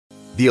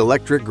The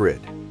electric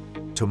grid.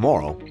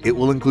 Tomorrow, it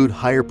will include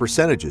higher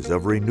percentages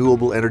of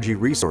renewable energy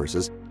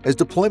resources as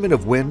deployment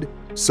of wind,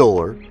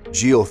 solar,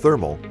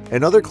 geothermal,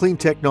 and other clean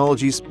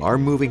technologies are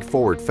moving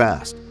forward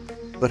fast.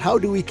 But how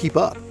do we keep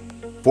up?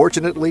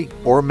 Fortunately,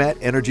 Ormat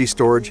Energy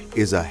Storage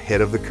is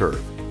ahead of the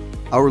curve.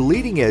 Our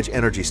leading-edge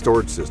energy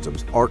storage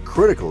systems are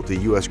critical to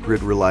U.S.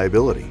 grid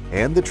reliability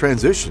and the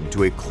transition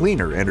to a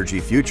cleaner energy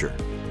future.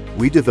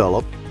 We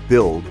develop,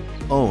 build,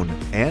 own,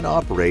 and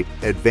operate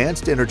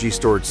advanced energy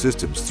storage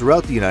systems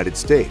throughout the United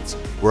States,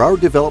 where our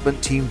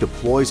development team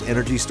deploys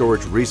energy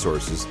storage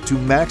resources to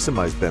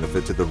maximize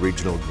benefit to the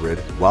regional grid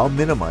while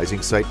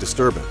minimizing site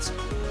disturbance.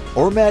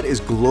 Ormat is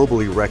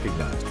globally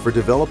recognized for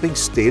developing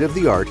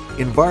state-of-the-art,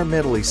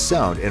 environmentally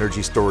sound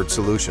energy storage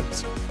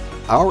solutions.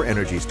 Our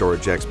energy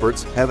storage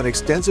experts have an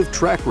extensive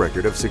track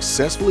record of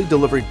successfully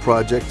delivering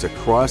projects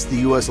across the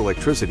U.S.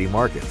 electricity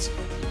markets.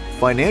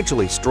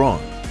 Financially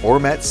strong,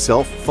 Ormat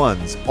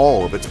self-funds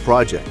all of its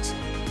projects.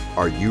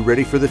 Are you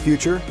ready for the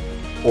future?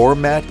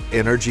 Ormat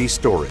Energy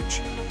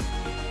Storage.